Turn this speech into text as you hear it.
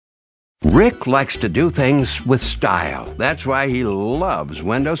Rick likes to do things with style. That's why he loves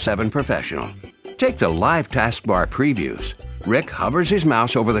Windows 7 Professional. Take the live taskbar previews. Rick hovers his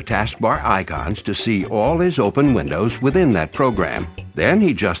mouse over the taskbar icons to see all his open windows within that program. Then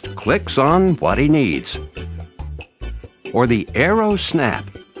he just clicks on what he needs. Or the Aero snap.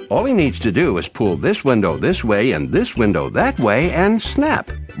 All he needs to do is pull this window this way and this window that way and snap.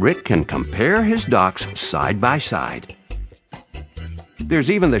 Rick can compare his docks side by side. There's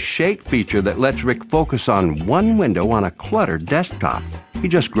even the shake feature that lets Rick focus on one window on a cluttered desktop. He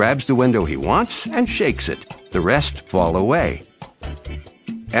just grabs the window he wants and shakes it. The rest fall away.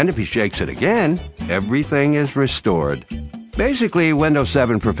 And if he shakes it again, everything is restored. Basically, Windows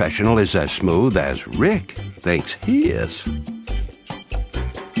 7 Professional is as smooth as Rick thinks he is.